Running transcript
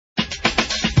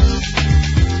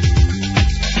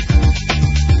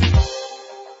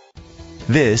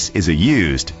This is a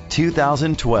used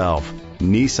 2012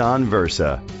 Nissan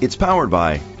Versa. It's powered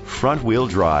by front-wheel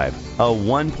drive, a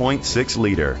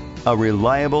 1.6-liter, a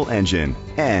reliable engine,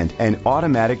 and an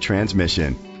automatic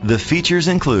transmission. The features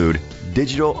include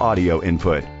digital audio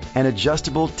input, an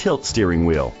adjustable tilt steering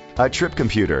wheel, a trip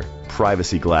computer,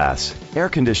 privacy glass, air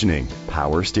conditioning,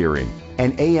 power steering,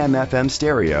 an AM/FM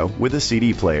stereo with a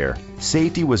CD player.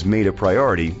 Safety was made a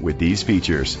priority with these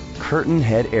features: curtain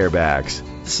head airbags,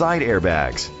 side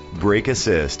airbags, brake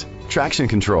assist, traction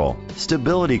control,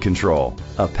 stability control,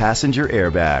 a passenger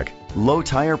airbag, low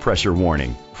tire pressure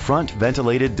warning, front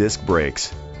ventilated disc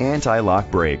brakes, anti-lock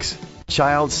brakes,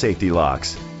 child safety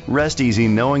locks. Rest easy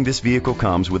knowing this vehicle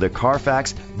comes with a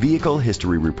Carfax Vehicle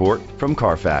History Report from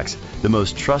Carfax, the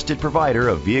most trusted provider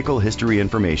of vehicle history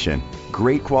information.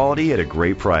 Great quality at a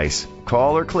great price.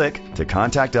 Call or click to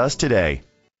contact us today.